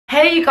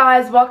Hey you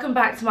guys, welcome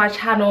back to my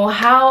channel.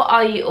 How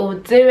are you all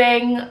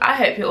doing? I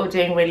hope you're all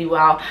doing really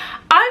well.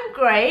 I'm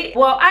great.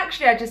 Well,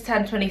 actually I just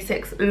turned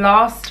 26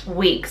 last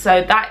week,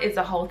 so that is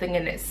a whole thing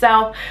in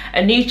itself,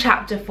 a new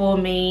chapter for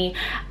me,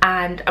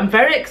 and I'm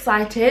very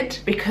excited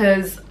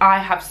because I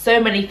have so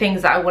many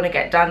things that I want to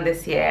get done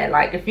this year.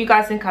 Like, if you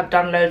guys think I've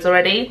done loads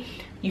already,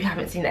 you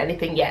haven't seen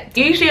anything yet.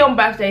 Usually on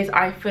birthdays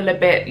I feel a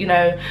bit, you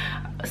know,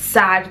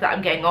 sad that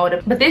I'm getting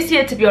older, but this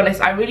year, to be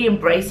honest, I really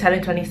embrace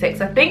turning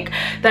 26. I think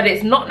that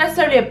it's not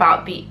necessarily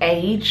about the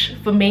age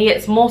for me,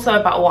 it's more so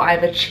about what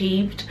I've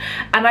achieved,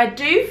 and I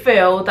do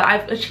feel that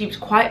I've achieved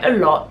quite a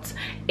lot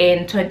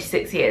in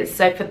 26 years,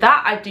 so for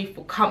that I do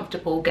feel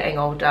comfortable getting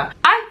older.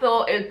 I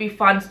thought it would be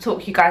fun to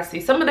talk you guys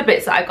through some of the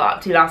bits that I got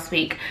up to last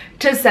week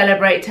to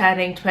celebrate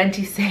turning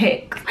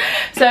 26.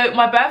 So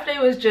my birthday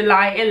was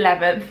July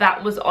 11th,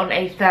 that was on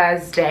a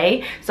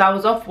Thursday, so I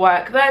was off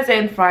work Thursday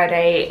and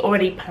Friday,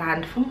 already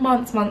planned for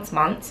months.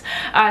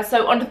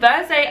 So on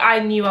Thursday I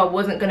knew I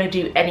wasn't going to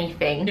do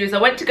anything. I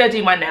went to go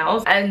do my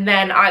nails, and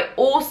then I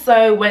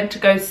also went to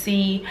go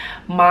see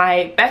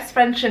my best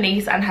friend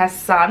Shanice and her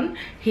son.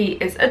 He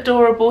is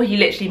adorable, he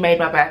literally made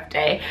my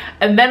birthday.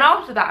 And then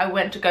after that I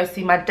went to go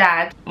see my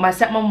dad. My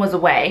stepmom was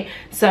away,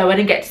 so I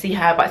didn't get to see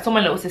her, but I saw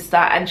my little sister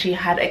and she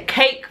had a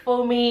cake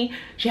for me.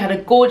 She had a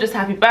gorgeous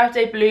happy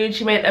birthday balloon.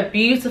 She made a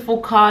beautiful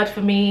card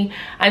for me,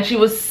 and she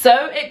was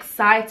so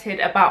excited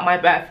about my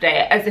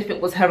birthday as if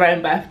it was her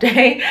own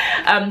birthday.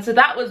 So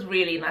that was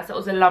really nice. It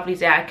was a lovely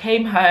day. I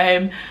came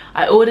home,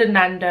 I ordered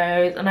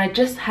Nando's, and I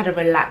just had a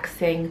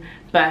relaxing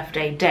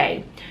birthday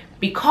day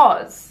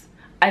because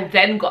I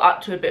then got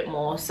up to a bit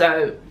more.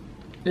 So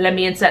let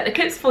me insert the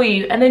clips for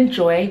you and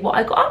enjoy what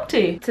I got up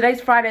to. Today's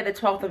Friday the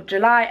 12th of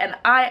July, and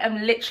I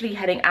am literally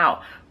heading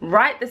out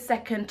right this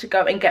second to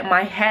go and get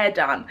my hair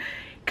done.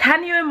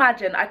 Can you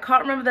imagine? I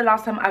can't remember the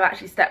last time I've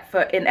actually stepped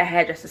foot in a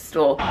hairdresser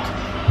store.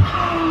 Wow!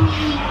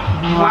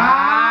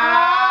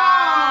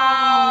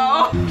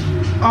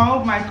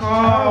 Oh my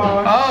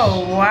god.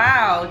 Oh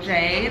wow,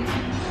 Jade.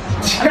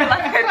 I'm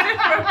like a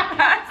different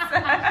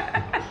person.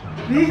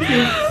 This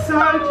is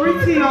so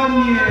pretty on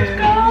you.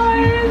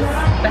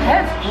 Guys, the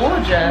hair's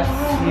gorgeous.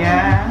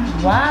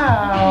 Yeah.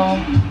 Wow.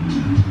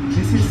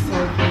 This is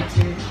so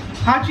pretty.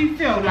 How do you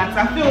feel? Like,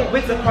 I feel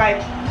wigs are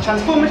quite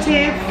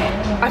transformative.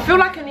 I feel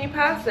like a new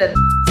person.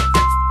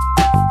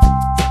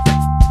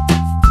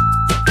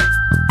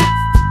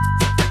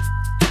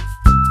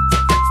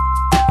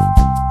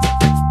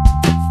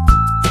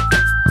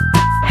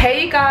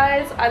 Hey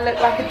guys, I look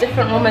like a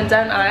different woman,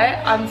 don't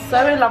I? I'm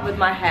so in love with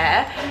my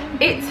hair.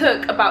 It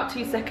took about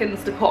 2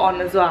 seconds to put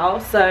on as well,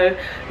 so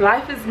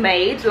life is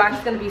made.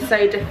 Life's gonna be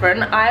so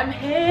different. I am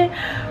here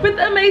with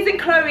the amazing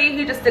Chloe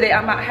who just did it.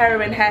 I'm at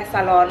Heroine hair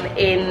salon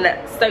in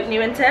Stoke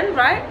Newington,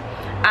 right?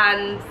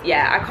 And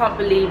yeah, I can't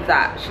believe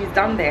that she's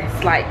done this.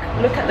 Like,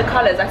 look at the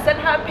colors. I sent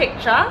her a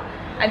picture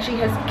and she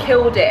has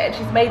killed it, and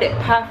she's made it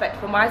perfect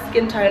for my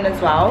skin tone as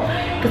well,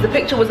 because the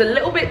picture was a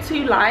little bit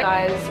too light.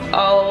 Guys,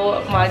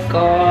 oh my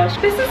gosh,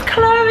 this is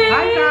Chloe.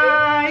 Hi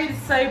guys. She's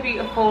so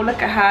beautiful.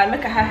 Look at her,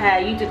 look at her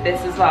hair. You did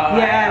this as well,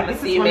 yeah, right? I'm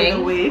this assuming. is one of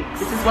the wigs.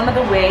 This is one of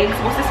the wigs.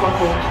 What's this one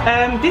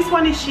called? This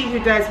one is She Who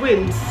Dares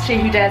Wins. She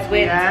Who Dares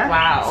Wins. Yeah.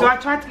 Wow. So I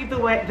tried to give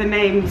the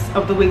names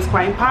of the wigs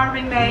quite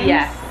empowering names.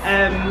 Yes.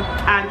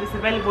 And it's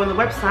available on the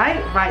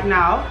website right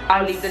now.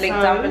 I'll leave the link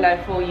down below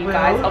for you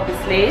guys,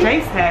 obviously.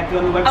 Jade's hair be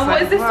on the website. And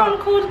what is this one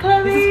called,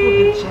 Chloe? This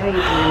is called the Jade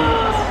wig.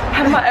 I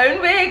have my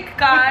own wig,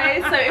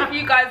 guys. So if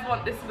you guys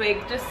want this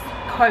wig, just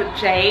quote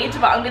Jade.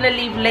 But I'm gonna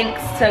leave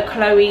links to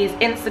Chloe's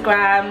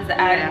Instagrams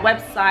and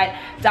website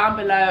down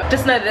below.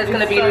 Just know that there's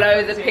gonna be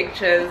loads of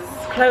pictures.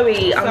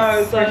 Chloe,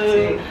 I'm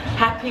so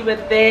happy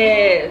with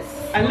this.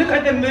 And look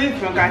at the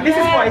movement, guys. This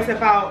is what it's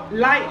about.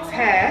 Light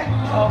hair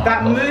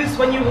that moves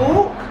when you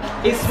walk.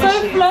 It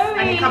swishes flowy.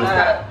 and it comes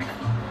back.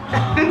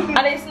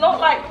 And it's not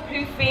like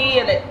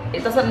poofy, and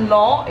it doesn't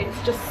knot.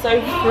 It's just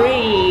so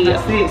free.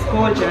 That's it, it's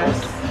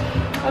gorgeous.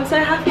 I'm so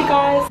happy,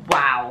 guys.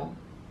 Wow.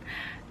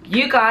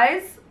 You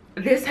guys,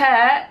 this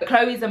hair,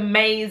 Chloe's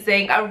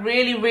amazing. I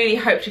really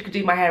hope she could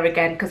do my hair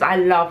again, because I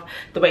love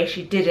the way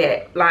she did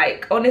it.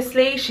 Like,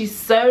 honestly, she's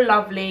so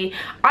lovely.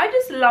 I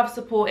just love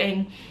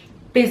supporting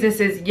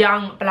businesses,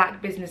 young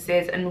black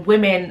businesses, and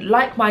women,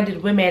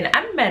 like-minded women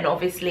and men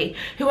obviously,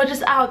 who are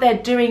just out there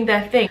doing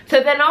their thing. So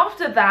then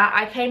after that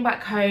I came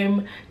back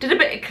home, did a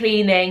bit of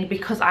cleaning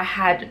because I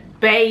had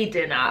Bay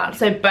dinner,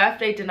 so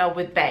birthday dinner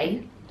with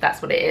Bay. That's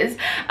what it is,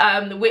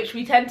 which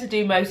we tend to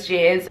do most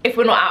years. If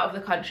we're not out of the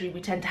country, we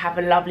tend to have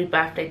a lovely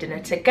birthday dinner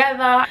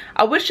together.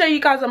 I would show you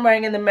guys what I'm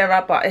wearing in the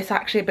mirror, but it's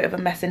actually a bit of a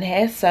mess in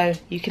here. So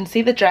you can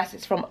see the dress.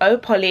 It's from O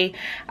Polly.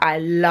 I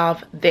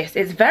love this.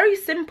 It's very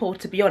simple,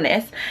 to be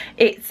honest.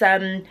 It's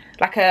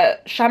like a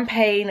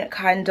champagne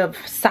kind of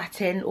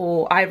satin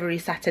or ivory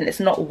satin.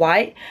 It's not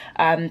white,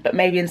 but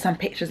maybe in some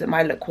pictures it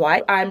might look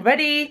white. I'm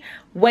ready,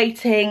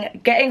 waiting,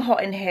 getting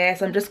hot in here.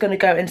 So I'm just gonna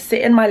go and sit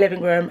in my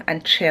living room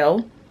and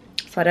chill.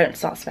 so I don't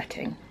start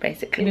sweating,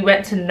 basically. We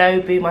went to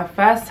Nobu, my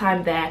first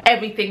time there.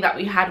 Everything that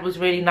we had was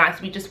really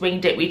nice. We just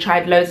winged it. We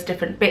tried loads of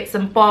different bits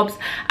and bobs,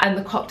 and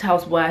the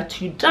cocktails were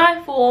to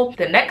die for.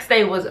 The next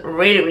day was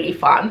really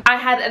fun. I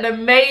had an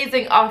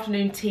amazing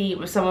afternoon tea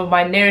with some of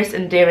my nearest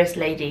and dearest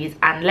ladies,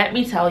 and let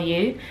me tell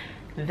you,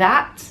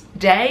 that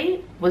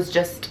day was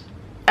just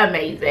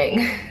amazing.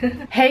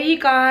 Hey you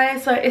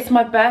guys, so it's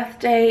my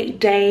birthday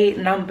day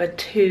number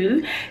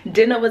 2.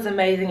 Dinner was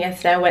amazing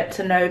yesterday. I went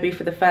to Nobu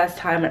for the first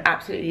time and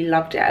absolutely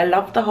loved it. I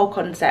loved the whole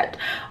concept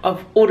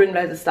of ordering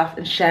loads of stuff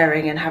and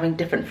sharing and having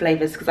different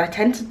flavors, because I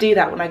tend to do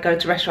that when I go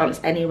to restaurants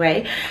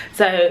anyway.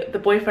 So the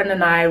boyfriend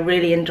and I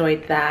really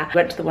enjoyed that.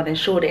 Went to the one in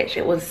Shoreditch.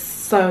 It was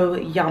so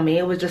yummy.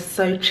 It was just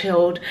so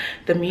chilled.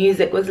 The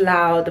music was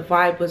loud, the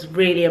vibe was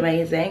really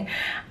amazing,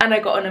 and I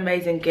got an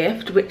amazing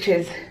gift, which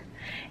is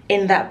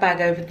in that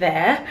bag over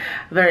there.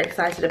 Very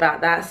excited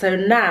about that. So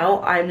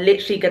now I'm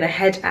literally gonna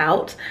head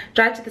out,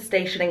 drive to the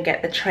station and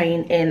get the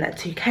train in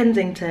to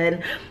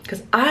Kensington,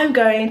 because I'm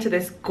going to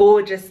this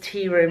gorgeous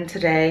tea room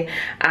today,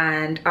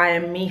 and I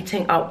am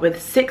meeting up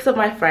with 6 of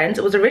my friends.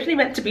 It was originally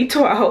meant to be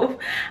 12,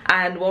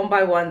 and one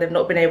by one they've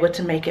not been able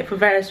to make it for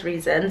various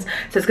reasons.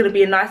 So it's gonna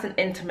be a nice and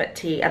intimate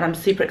tea, and I'm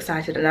super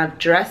excited, and I've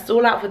dressed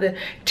all out for the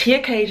tea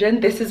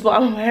occasion. This is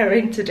what I'm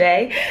wearing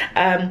today.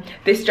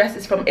 This dress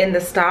is from In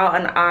The Style,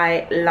 and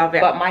I love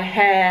it. But my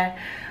hair,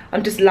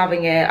 I'm just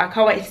loving it. I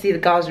can't wait to see the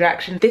girls'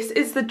 reaction. This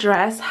is the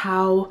dress.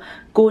 How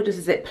gorgeous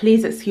is it?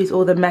 Please excuse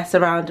all the mess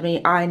around me.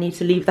 I need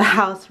to leave the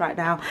house right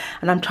now,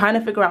 and I'm trying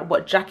to figure out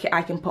what jacket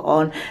I can put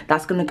on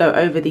that's going to go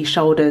over these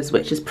shoulders,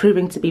 which is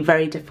proving to be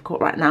very difficult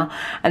right now,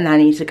 and I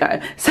need to go.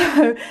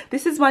 So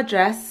this is my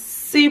dress.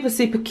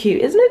 Super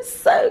cute. Isn't it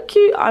so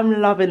cute?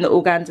 I'm loving the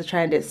organza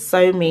trend. It's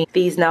so me.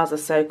 These nails are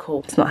so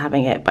cool. It's not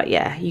having it, but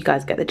yeah, you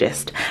guys get the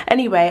gist.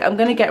 Anyway, I'm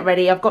gonna get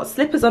ready. I've got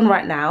slippers on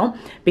right now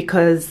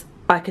because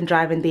I can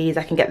drive in these,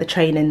 I can get the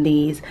train in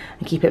these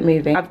and keep it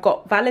moving. I've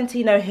got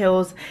Valentino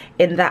heels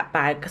in that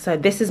bag, so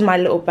this is my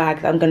little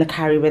bag that I'm gonna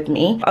carry with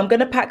me. I'm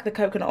gonna pack the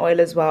coconut oil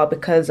as well,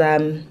 because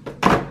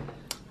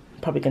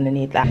probably gonna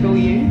need that. For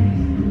you.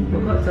 I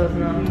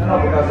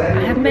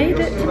have made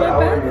it to my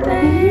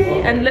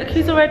birthday, and look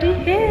who's already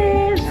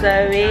here.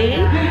 Zoe,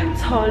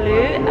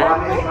 Tolu and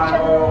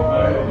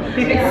Rachel.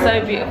 It's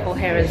so beautiful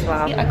here as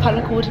well. I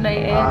colour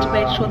coordinated,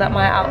 made sure that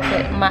my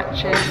outfit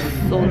matches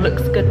or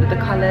looks good with the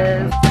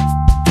colours.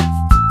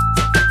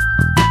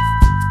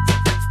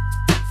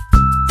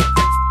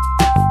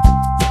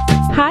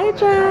 Hi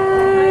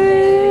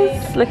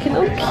Jess, looking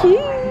all cute.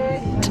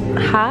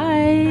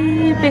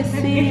 Hi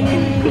Bissy,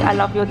 I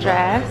love your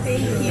dress.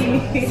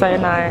 So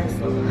nice.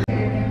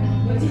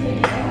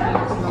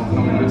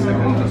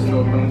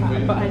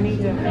 But I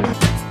need it.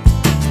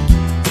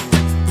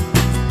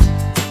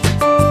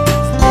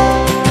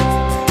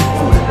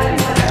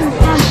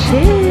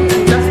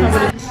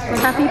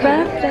 Happy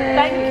birthday.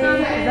 Thank you.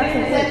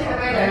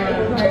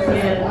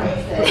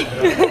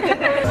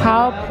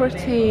 How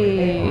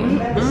pretty.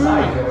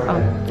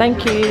 Oh,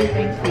 thank you.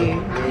 Thank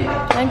you.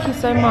 Thank you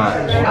so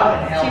much.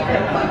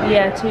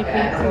 Yeah, 2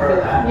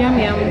 people. Yum.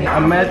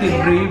 A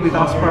melted brie with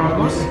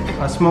asparagus,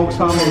 a smoked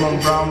salmon on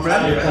brown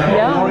bread,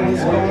 orange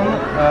scone,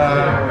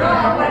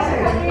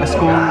 a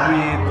scone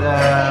with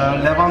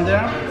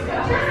lavender,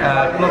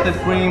 clotted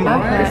cream.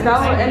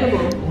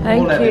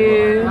 Thank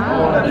you.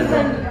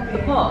 The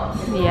pot?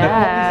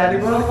 Yeah.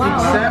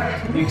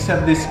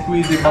 Except the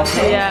squeezy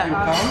bottle. Yeah. You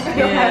count?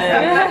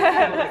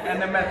 Yeah. And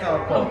the metal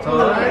pot.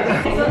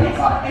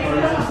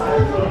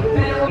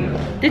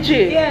 Did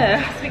you?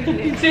 Yeah.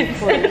 You did.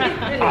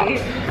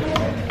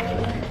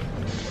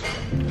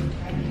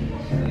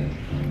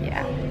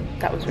 Yeah,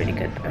 that was really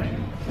good though.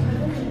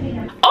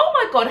 Oh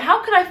my god,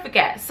 how could I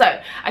forget? So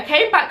I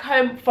came back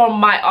home from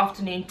my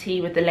afternoon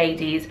tea with the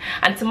ladies,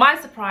 and to my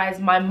surprise,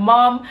 my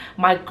mum,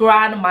 my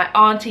gran, my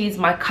aunties,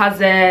 my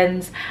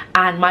cousins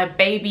and my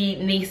baby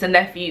niece and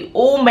nephew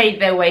all made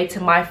their way to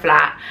my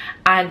flat,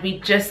 and we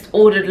just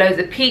ordered loads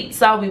of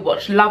pizza. We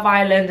watched Love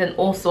Island and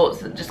all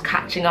sorts, of just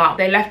catching up.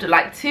 They left at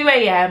like 2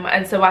 AM,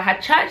 and so I had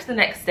church the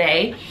next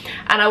day,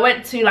 and I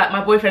went to like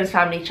my boyfriend's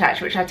family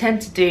church, which I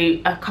tend to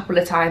do a couple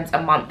of times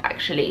a month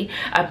actually,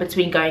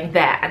 between going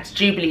there and to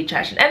Jubilee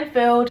Church in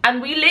Enfield.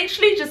 And we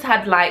literally just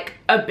had like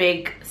a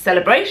big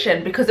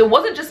celebration, because it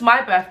wasn't just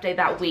my birthday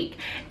that week.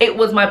 It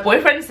was my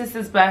boyfriend's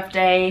sister's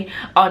birthday,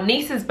 our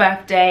niece's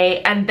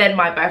birthday, and then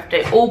my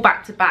birthday, all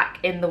back to back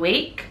in the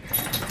week.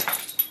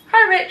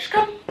 Hi Rich,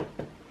 come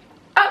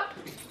up.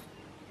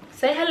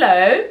 Say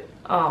hello.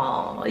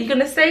 Oh, are you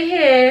gonna stay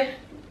here?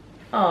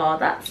 Oh,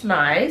 that's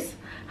nice.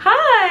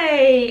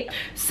 Hi.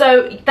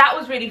 So that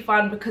was really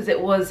fun, because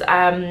it was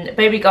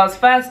baby girl's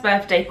first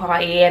birthday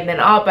party, and then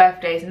our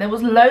birthdays, and there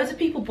was loads of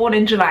people born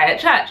in July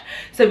at church.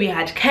 So we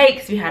had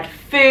cakes, we had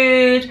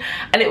food,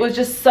 and it was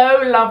just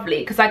so lovely,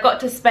 because I got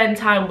to spend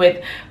time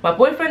with my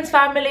boyfriend's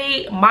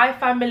family, my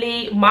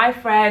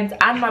friends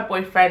and my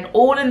boyfriend,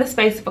 all in the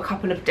space of a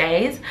couple of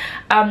days.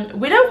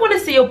 We don't want to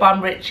see your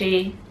bum,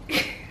 Richie.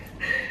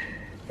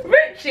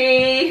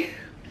 Richie.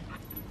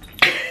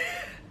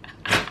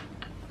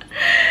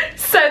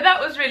 So that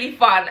was really really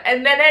fun.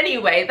 And then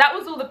anyway, that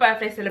was all the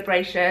birthday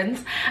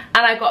celebrations,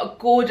 and I got a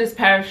gorgeous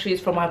pair of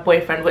shoes from my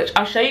boyfriend, which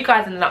I'll show you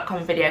guys in an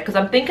upcoming video, because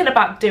I'm thinking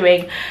about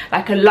doing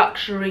like a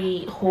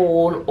luxury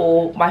haul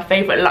or my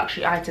favorite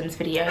luxury items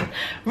video.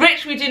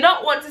 Rich, we do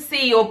not want to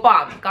see your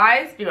bum.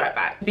 Guys, be right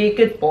back. Be a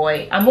good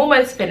boy. I'm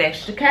almost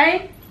finished,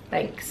 okay?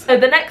 Thanks. So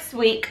the next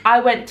week I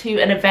went to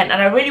an event, and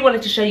I really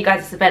wanted to show you guys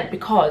this event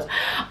because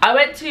I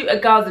went to a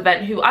girls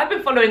event who I've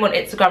been following on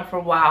Instagram for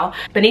a while,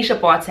 Benisha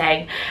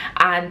Boateng,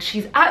 and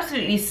she's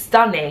absolutely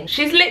stunning.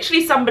 She's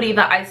literally somebody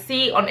that I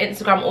see on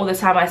Instagram all the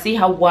time. I see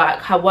her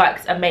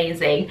work's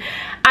amazing,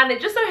 and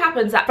it just so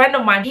happens that a friend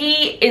of mine,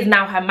 he is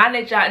now her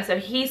manager, and so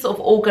he sort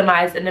of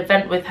organized an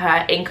event with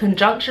her in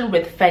conjunction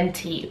with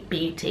Fenty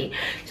Beauty.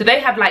 So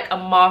they had like a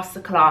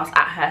masterclass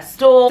at her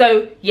store.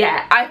 So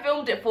yeah, I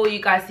filmed it for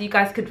you guys so you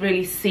guys could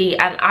really see,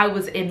 and I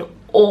was in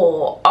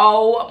awe.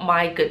 Oh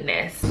my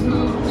goodness.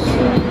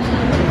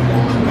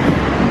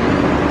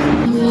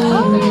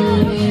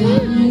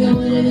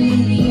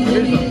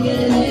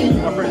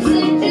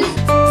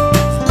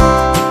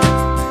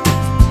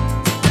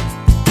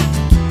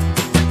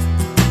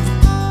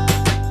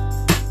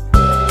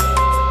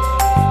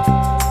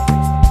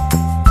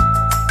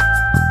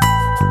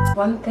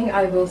 One thing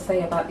I will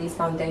say about these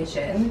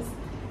foundations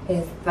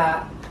is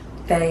that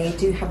they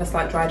do have a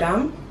slight dry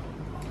down.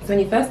 So when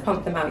you first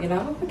pump them out, you're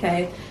like, oh,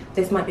 okay,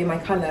 this might be my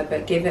colour,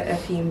 but give it a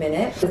few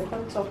minutes.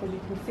 It's off as you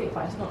can see,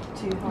 but it's not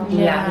too hard.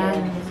 Yeah.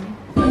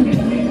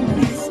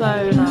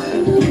 So nice.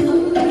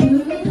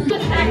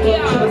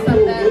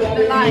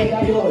 The light.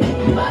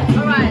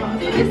 Alright,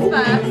 do this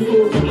first.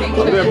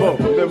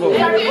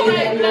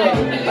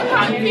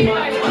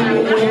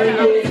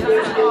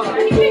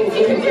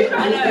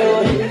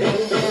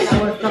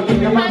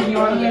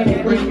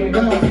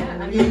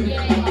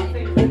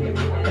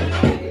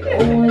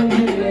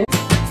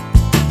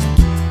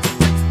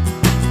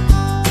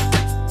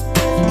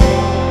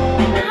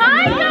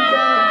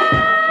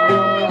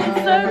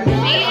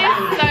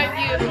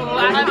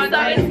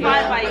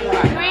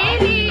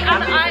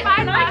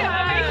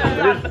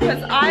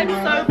 Because I'm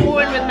so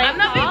boring with makeup.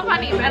 I'm not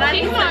being funny, and I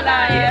need to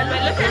learn.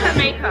 But look at her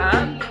makeup.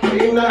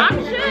 I'm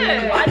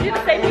shook. I do the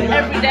same thing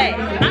every day.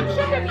 I'm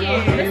shook of you.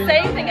 The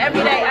same thing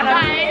every day, and I'm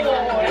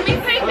bored. Can we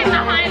take in the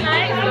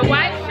highlights, the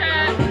white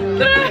shirt,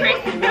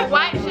 the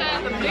white shirt,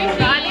 the blue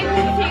shirt? I need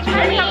to teach her.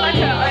 I have like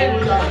her own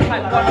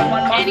like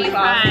one-on-one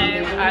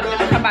masterclass. I'm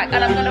gonna come back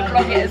and I'm gonna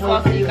vlog it as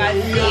well so you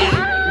guys see it.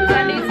 So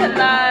I need to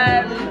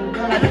learn.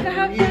 Like, look at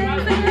how cute her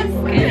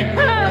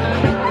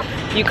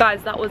skin. You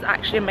guys, that was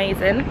actually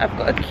amazing. I've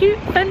got a cute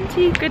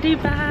Fenty goodie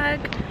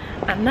bag,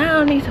 and now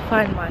I need to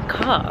find my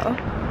car,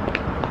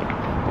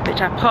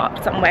 which I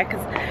parked somewhere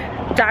because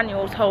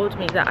Daniel told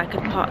me that I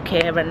could park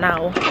here, and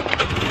now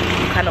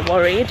I'm kind of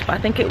worried, but I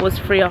think it was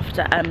free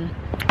after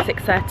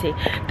 6:30.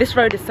 This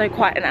road is so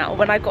quiet now.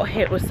 When I got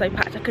here it was so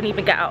packed I couldn't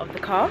even get out of the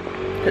car.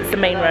 It's the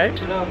main road,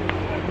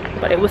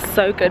 but it was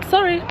so good.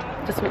 Sorry,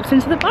 just walked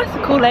into the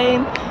bicycle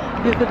lane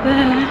over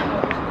there.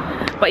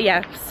 But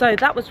yeah, so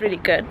that was really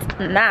good.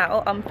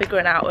 Now I'm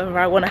figuring out whether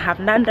I want to have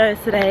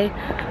Nando's today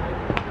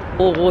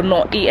or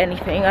not eat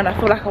anything, and I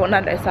feel like I want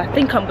Nando's, so I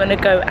think I'm going to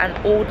go and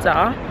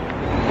order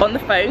on the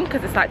phone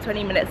because it's like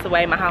 20 minutes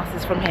away. My house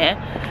is from here.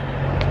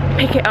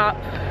 Pick it up.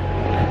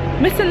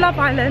 Missing Love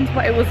Island,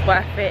 but it was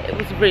worth it. It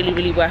was really,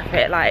 really worth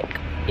it. Like,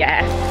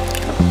 yeah.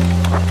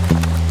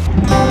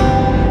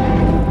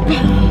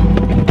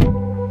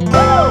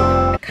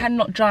 I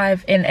cannot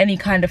drive in any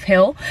kind of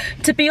hill,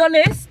 to be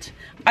honest.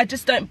 I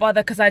just don't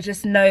bother because I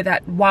just know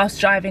that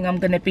whilst driving I'm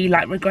gonna be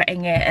like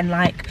regretting it and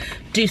like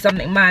do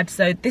something mad.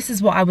 So this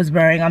is what I was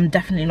wearing. I'm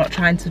definitely not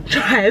trying to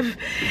drive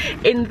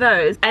in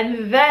those.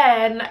 And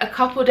then a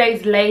couple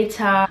days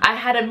later I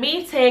had a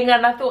meeting,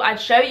 and I thought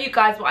I'd show you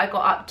guys what I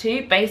got up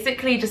to.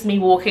 Basically just me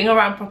walking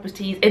around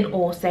properties in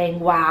awe, saying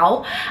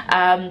wow.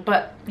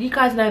 But you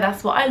guys know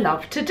that's what I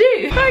love to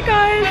do. Hi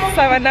guys.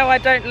 So I know I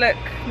don't look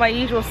my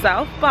usual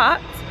self, but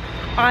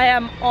I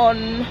am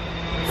on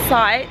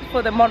site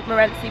for the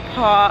Montmorency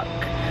Park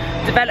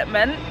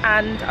development,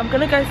 and I'm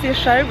gonna go see a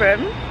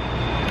showroom,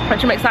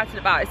 which I'm excited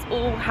about. It's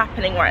all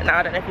happening right now.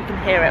 I don't know if you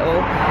can hear it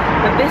all,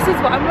 but this is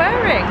what I'm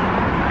wearing.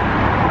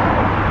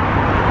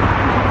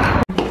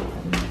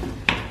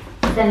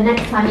 The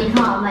next time you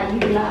come, like, you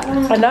be like,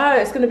 oh. I know,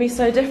 it's gonna be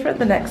so different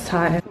the next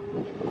time.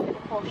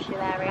 Horseshoe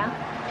area.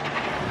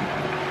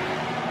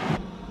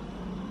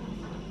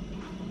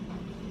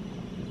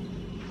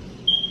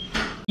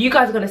 You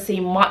guys are going to see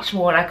much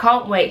more, and I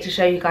can't wait to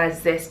show you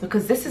guys this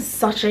because this is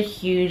such a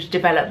huge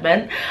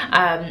development,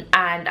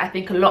 and I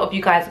think a lot of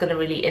you guys are going to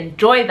really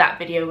enjoy that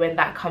video when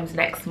that comes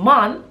next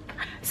month.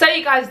 So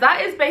you guys,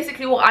 that is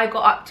basically what I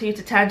got up to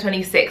turn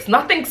 26.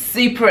 Nothing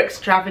super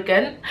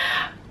extravagant,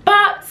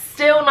 but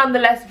still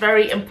nonetheless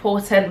very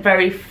important,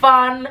 very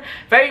fun,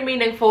 very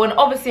meaningful. And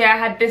obviously I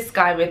had this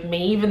guy with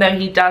me, even though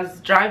he does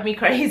drive me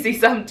crazy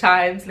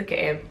sometimes. Look at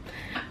him.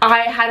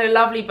 I had a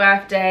lovely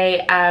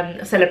birthday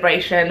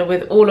celebration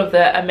with all of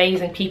the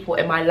amazing people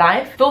in my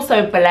life. I feel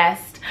so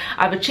blessed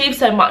I've achieved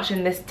so much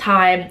in this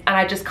time, and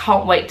I just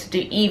can't wait to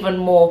do even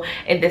more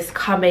in this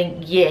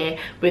coming year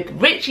with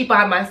Richie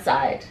by my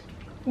side.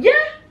 Yeah.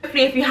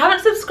 If you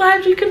haven't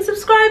subscribed, you can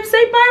subscribe.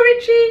 Say bye,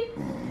 Richie.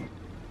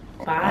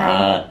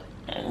 Bye.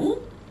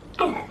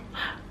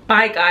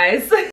 Bye, guys.